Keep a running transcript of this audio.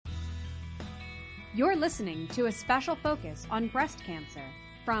You're listening to a special focus on breast cancer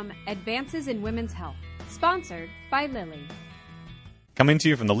from Advances in Women's Health, sponsored by Lilly. Coming to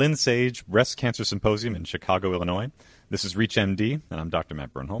you from the Lynn Sage Breast Cancer Symposium in Chicago, Illinois, this is ReachMD, and I'm Dr.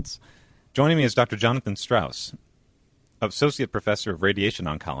 Matt Birnholz. Joining me is Dr. Johnathan Strauss, Associate Professor of Radiation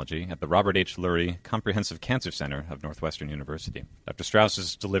Oncology at the Robert H. Lurie Comprehensive Cancer Center of Northwestern University. Dr. Strauss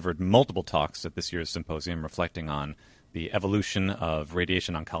has delivered multiple talks at this year's symposium reflecting on the evolution of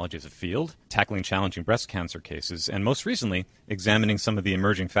radiation oncology as a field, tackling challenging breast cancer cases, and most recently, examining some of the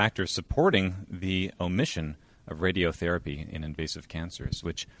emerging factors supporting the omission of radiotherapy in invasive cancers,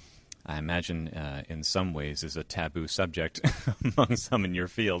 which I imagine in some ways is a taboo subject among some in your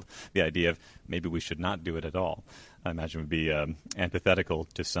field. The idea of maybe we should not do it at all, I imagine would be antithetical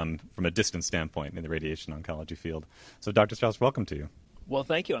to some from a distant standpoint in the radiation oncology field. So Dr. Strauss, welcome to you. Well,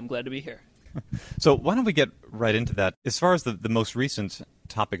 thank you. I'm glad to be here. So why don't we get right into that? As far as the most recent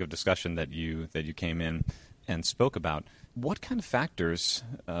topic of discussion that you came in and spoke about, what kind of factors,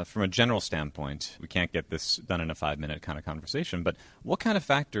 from a general standpoint, we can't get this done in a 5-minute kind of conversation, but what kind of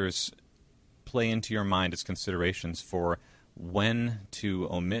factors play into your mind as considerations for when to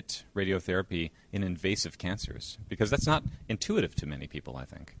omit radiotherapy in invasive cancers? Because that's not intuitive to many people, I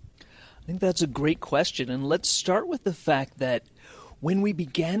think. I think that's a great question, and let's start with the fact that when we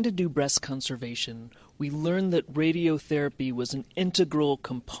began to do breast conservation, we learned that radiotherapy was an integral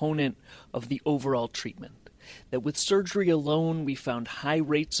component of the overall treatment. That with surgery alone, we found high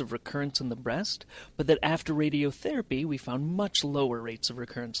rates of recurrence in the breast, but that after radiotherapy, we found much lower rates of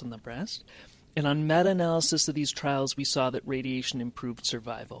recurrence in the breast. And on meta-analysis of these trials, we saw that radiation improved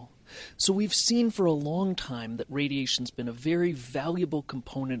survival. So we've seen for a long time that radiation's been a very valuable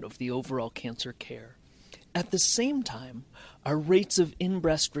component of the overall cancer care. At the same time, our rates of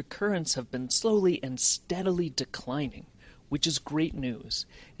in-breast recurrence have been slowly and steadily declining, which is great news.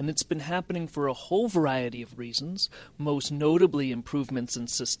 And it's been happening for a whole variety of reasons, most notably improvements in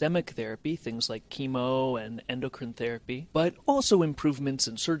systemic therapy, things like chemo and endocrine therapy, but also improvements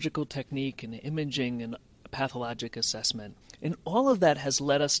in surgical technique and imaging and pathologic assessment. And all of that has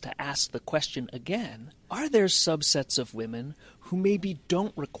led us to ask the question again, are there subsets of women who maybe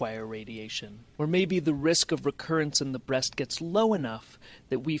don't require radiation, or maybe the risk of recurrence in the breast gets low enough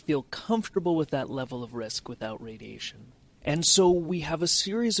that we feel comfortable with that level of risk without radiation? And so we have a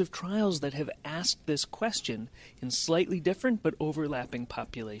series of trials that have asked this question in slightly different but overlapping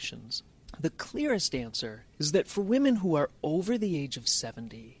populations. The clearest answer is that for women who are over the age of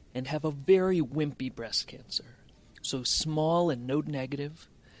 70 and have a very wimpy breast cancer, so small and node negative,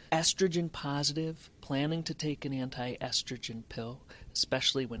 estrogen positive, planning to take an anti-estrogen pill,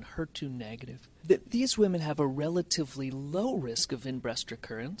 especially when HER2 negative, that these women have a relatively low risk of in-breast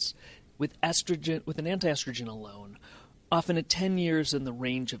recurrence with an anti-estrogen alone, often at 10 years in the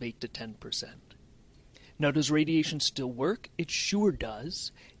range of 8 to 10%. Now, does radiation still work? It sure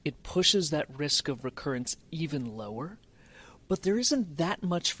does. It pushes that risk of recurrence even lower, but there isn't that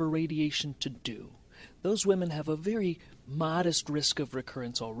much for radiation to do. Those women have a very modest risk of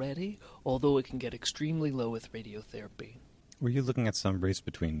recurrence already, although it can get extremely low with radiotherapy. Were you looking at some rates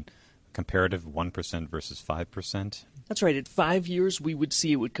between comparative 1% versus 5%? That's right. At 5 years, we would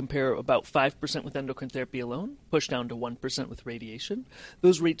see it would compare about 5% with endocrine therapy alone, push down to 1% with radiation.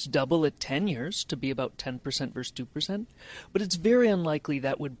 Those rates double at 10 years to be about 10% versus 2%. But it's very unlikely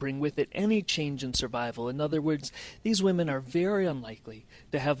that would bring with it any change in survival. In other words, these women are very unlikely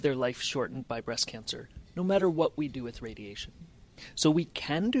to have their life shortened by breast cancer, no matter what we do with radiation. So we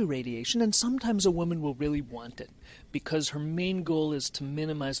can do radiation, and sometimes a woman will really want it because her main goal is to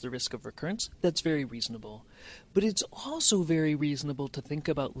minimize the risk of recurrence. That's very reasonable. But it's also very reasonable to think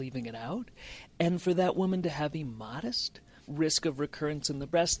about leaving it out, and for that woman to have a modest risk of recurrence in the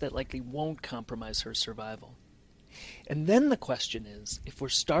breast that likely won't compromise her survival. And then the question is, if we're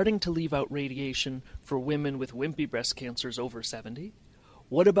starting to leave out radiation for women with wimpy breast cancers over 70,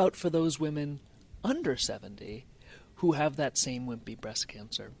 what about for those women under 70 who have that same wimpy breast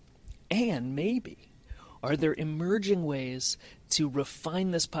cancer? And maybe, are there emerging ways to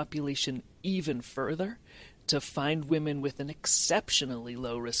refine this population even further to find women with an exceptionally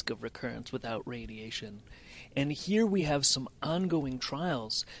low risk of recurrence without radiation? And here we have some ongoing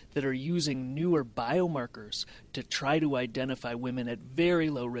trials that are using newer biomarkers to try to identify women at very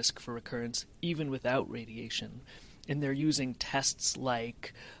low risk for recurrence even without radiation. And they're using tests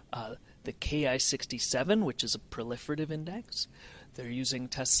like the Ki-67, which is a proliferative index. They're using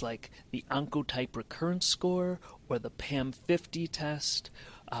tests like the Oncotype recurrence score or the PAM50 test,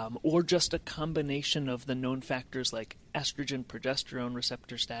 or just a combination of the known factors like estrogen, progesterone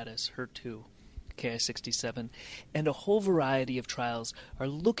receptor status, HER2. Ki-67, and a whole variety of trials are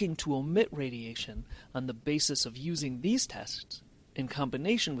looking to omit radiation on the basis of using these tests in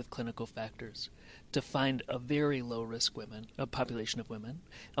combination with clinical factors to find a very low-risk population of women.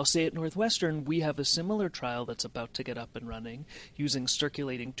 I'll say at Northwestern, we have a similar trial that's about to get up and running using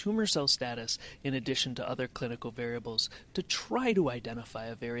circulating tumor cell status in addition to other clinical variables to try to identify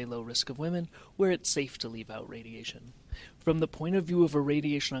a very low risk of women where it's safe to leave out radiation. From the point of view of a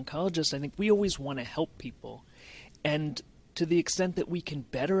radiation oncologist, I think we always want to help people. And to the extent that we can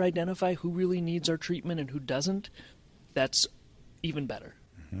better identify who really needs our treatment and who doesn't, that's even better.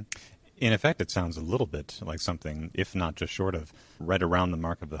 Mm-hmm. In effect, it sounds a little bit like something, if not just short of, right around the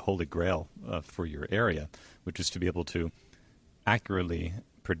mark of the holy grail for your area, which is to be able to accurately,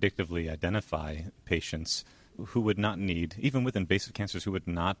 predictively identify patients who would not need, even with invasive cancers, who would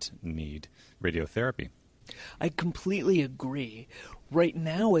not need radiotherapy. I completely agree. Right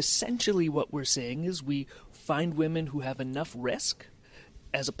now, essentially what we're saying is we find women who have enough risk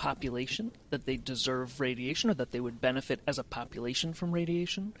as a population that they deserve radiation or that they would benefit as a population from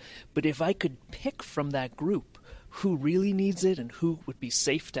radiation. But if I could pick from that group who really needs it and who would be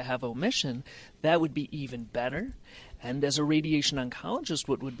safe to have omission, that would be even better. And as a radiation oncologist,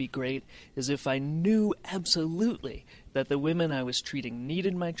 what would be great is if I knew absolutely that the women I was treating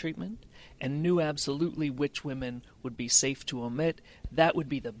needed my treatment and knew absolutely which women would be safe to omit. That would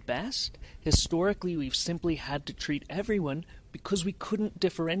be the best. Historically, we've simply had to treat everyone because we couldn't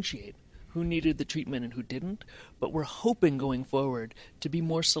differentiate who needed the treatment and who didn't. But we're hoping going forward to be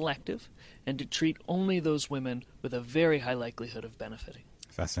more selective and to treat only those women with a very high likelihood of benefiting.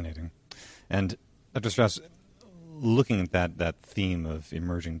 Fascinating. And Dr. Strauss, looking at that theme of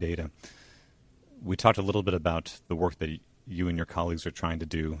emerging data, we talked a little bit about the work that you and your colleagues are trying to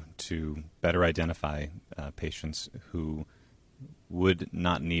do to better identify patients who would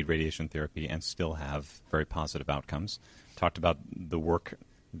not need radiation therapy and still have very positive outcomes. Talked about the work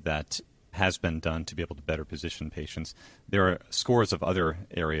that has been done to be able to better position patients. There are scores of other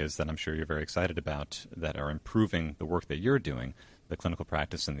areas that I'm sure you're very excited about that are improving the work that you're doing, the clinical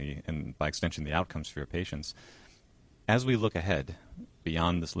practice and by extension the outcomes for your patients. As we look ahead,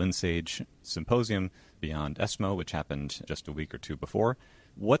 beyond this Lynn Sage Symposium, beyond ESMO, which happened just a week or two before,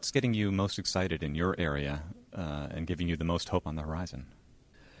 what's getting you most excited in your area and giving you the most hope on the horizon?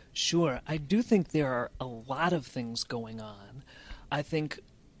 Sure. I do think there are a lot of things going on. I think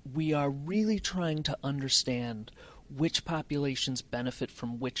we are really trying to understand which populations benefit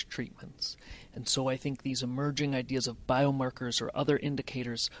from which treatments. And so I think these emerging ideas of biomarkers or other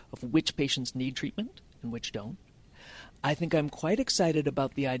indicators of which patients need treatment and which don't. I think I'm quite excited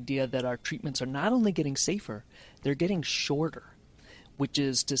about the idea that our treatments are not only getting safer, they're getting shorter, which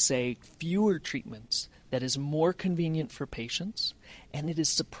is to say fewer treatments that is more convenient for patients, and it is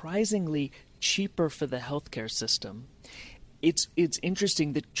surprisingly cheaper for the healthcare system. It's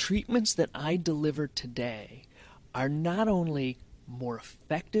interesting, the treatments that I deliver today are not only more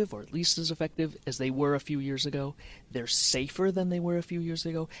effective, or at least as effective as they were a few years ago, they're safer than they were a few years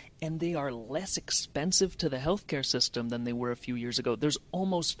ago, and they are less expensive to the healthcare system than they were a few years ago. There's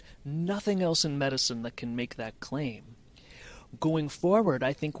almost nothing else in medicine that can make that claim. Going forward,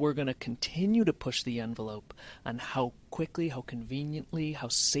 I think we're going to continue to push the envelope on how quickly, how conveniently, how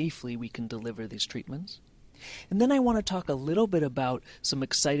safely we can deliver these treatments. And then I want to talk a little bit about some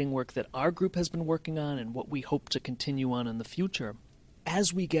exciting work that our group has been working on and what we hope to continue on in the future.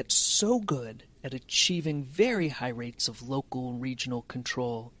 As we get so good at achieving very high rates of local and regional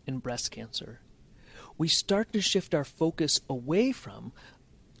control in breast cancer, we start to shift our focus away from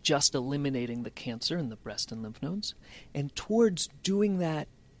just eliminating the cancer in the breast and lymph nodes and towards doing that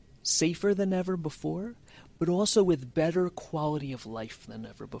safer than ever before, but also with better quality of life than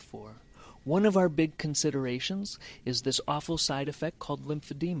ever before. One of our big considerations is this awful side effect called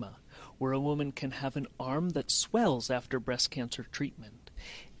lymphedema, where a woman can have an arm that swells after breast cancer treatment.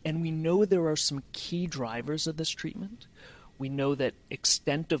 And we know there are some key drivers of this treatment. We know that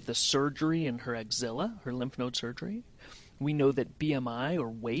extent of the surgery in her axilla, her lymph node surgery. We know that BMI or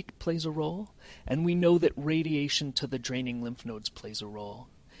weight plays a role. And we know that radiation to the draining lymph nodes plays a role.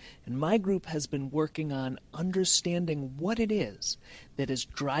 And my group has been working on understanding what it is that is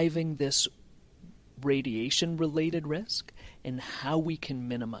driving this radiation-related risk and how we can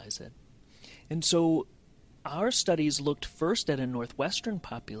minimize it. And so our studies looked first at a Northwestern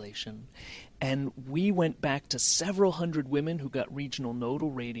population, and we went back to several hundred women who got regional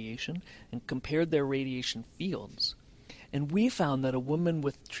nodal radiation and compared their radiation fields. And we found that a woman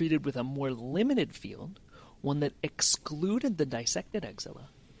treated with a more limited field, one that excluded the dissected axilla,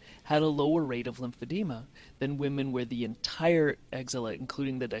 had a lower rate of lymphedema than women where the entire axilla,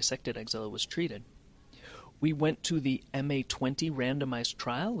 including the dissected axilla, was treated. We went to the MA20 randomized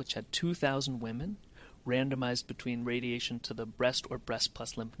trial, which had 2,000 women randomized between radiation to the breast or breast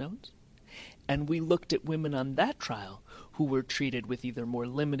plus lymph nodes. And we looked at women on that trial who were treated with either more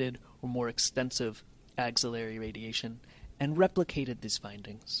limited or more extensive axillary radiation and replicated these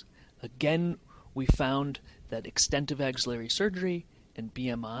findings. Again, we found that extent of axillary surgery and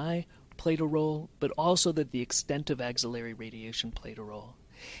BMI played a role, but also that the extent of axillary radiation played a role.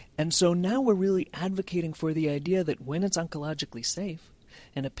 And so now we're really advocating for the idea that when it's oncologically safe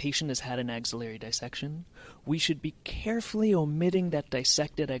and a patient has had an axillary dissection, we should be carefully omitting that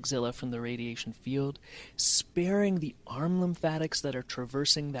dissected axilla from the radiation field, sparing the arm lymphatics that are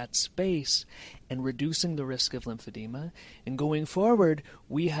traversing that space and reducing the risk of lymphedema. And going forward,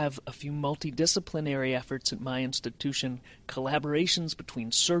 we have a few multidisciplinary efforts at my institution, collaborations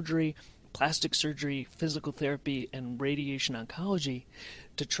between surgery, plastic surgery, physical therapy, and radiation oncology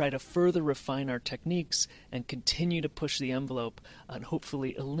to try to further refine our techniques and continue to push the envelope on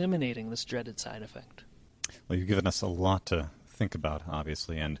hopefully eliminating this dreaded side effect. Well, you've given us a lot to think about,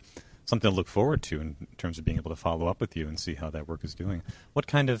 obviously, and something to look forward to in terms of being able to follow up with you and see how that work is doing. What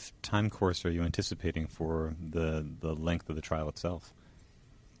kind of time course are you anticipating for the length of the trial itself?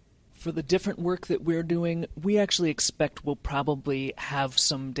 For the different work that we're doing, we actually expect we'll probably have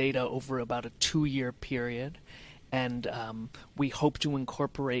some data over about a 2-year period. And we hope to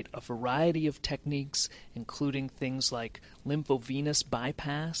incorporate a variety of techniques, including things like lymphovenous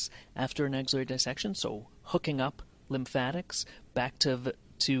bypass after an axillary dissection, so hooking up lymphatics back to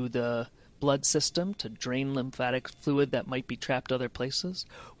the blood system to drain lymphatic fluid that might be trapped other places.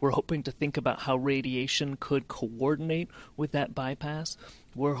 We're hoping to think about how radiation could coordinate with that bypass.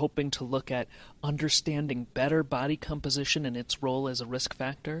 We're hoping to look at understanding better body composition and its role as a risk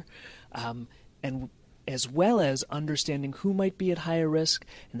factor, and as well as understanding who might be at higher risk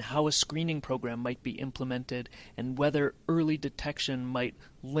and how a screening program might be implemented and whether early detection might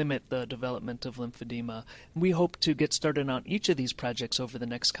limit the development of lymphedema. We hope to get started on each of these projects over the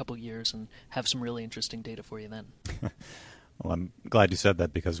next couple years and have some really interesting data for you then. Well, I'm glad you said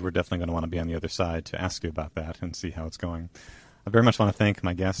that because we're definitely going to want to be on the other side to ask you about that and see how it's going. I very much want to thank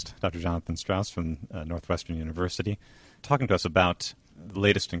my guest, Dr. Johnathan Strauss from Northwestern University, talking to us about the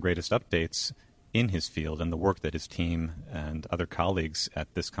latest and greatest updates in his field and the work that his team and other colleagues at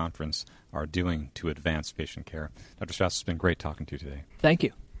this conference are doing to advance patient care. Dr. Strauss, it's been great talking to you today. Thank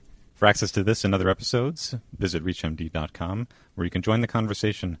you. For access to this and other episodes, visit reachmd.com, where you can join the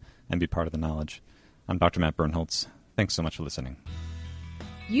conversation and be part of the knowledge. I'm Dr. Matt Birnholz. Thanks so much for listening.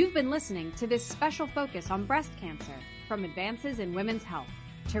 You've been listening to this special focus on breast cancer from Advances in Women's Health.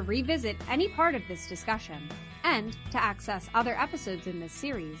 To revisit any part of this discussion and to access other episodes in this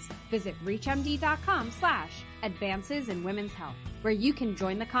series, visit reachmd.com/advances in women's health, where you can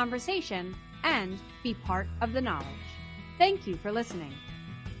join the conversation and be part of the knowledge. Thank you for listening.